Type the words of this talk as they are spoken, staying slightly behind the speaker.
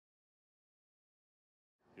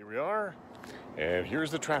Here we are, and here's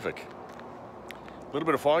the traffic. A little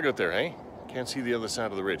bit of fog out there, hey? Can't see the other side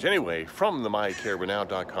of the ridge. Anyway, from the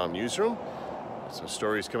MyCaribouNow.com newsroom, some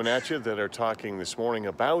stories coming at you that are talking this morning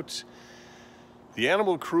about the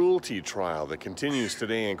animal cruelty trial that continues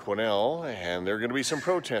today in Quesnel, and there are going to be some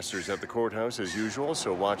protesters at the courthouse as usual,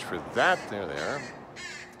 so watch for that. There.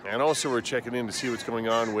 And also we're checking in to see what's going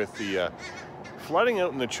on with the flooding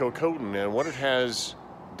out in the Chilcotin and what it has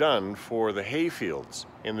done for the hay fields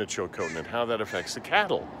in the Chilcotin and how that affects the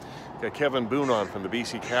cattle. Got Kevin Boone on from the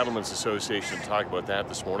BC Cattlemen's Association to talk about that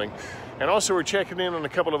this morning. And also we're checking in on a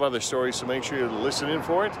couple of other stories, so make sure you listen in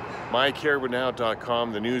for it.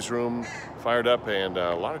 MyCaribouNow.com, the newsroom fired up, and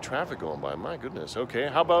a lot of traffic going by. My goodness. Okay,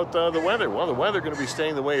 how about the weather? Well, the weather going to be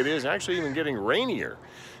staying the way it is, actually even getting rainier.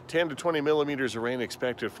 10 to 20 millimeters of rain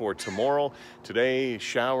expected for tomorrow. Today,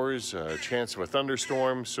 showers, chance of a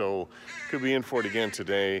thunderstorm, so could be in for it again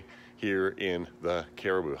today here in the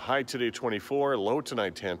Caribou. High today 24, low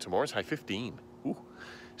tonight 10, tomorrow's high 15. Ooh.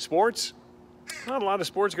 Sports, not a lot of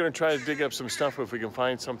sports. Going to try to dig up some stuff if we can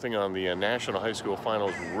find something on the National High School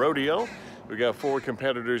Finals Rodeo. We got 4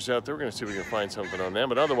 competitors out there. We're going to see if we can find something on them.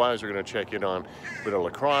 But otherwise, we're going to check in on a bit of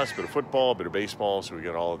lacrosse, a bit of football, a bit of baseball. So we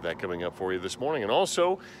got all of that coming up for you this morning. And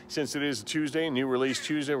also, since it is a Tuesday, new release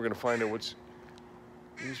Tuesday, we're going to find out what's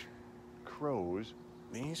these crows.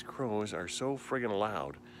 These crows are so friggin'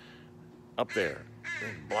 loud up there.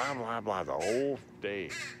 Blah, blah, blah the whole day.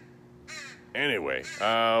 Anyway,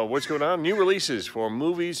 what's going on? New releases for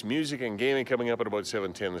movies, music, and gaming coming up at about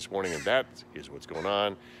 7:10 this morning, and that is what's going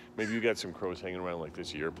on. Maybe you got some crows hanging around like this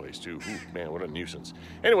at your place, too. Ooh, man, what a nuisance.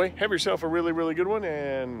 Anyway, have yourself a really, really good one,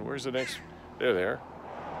 and where's the next? There.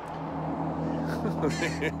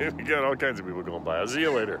 We got all kinds of people going by. I'll see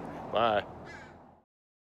you later. Bye.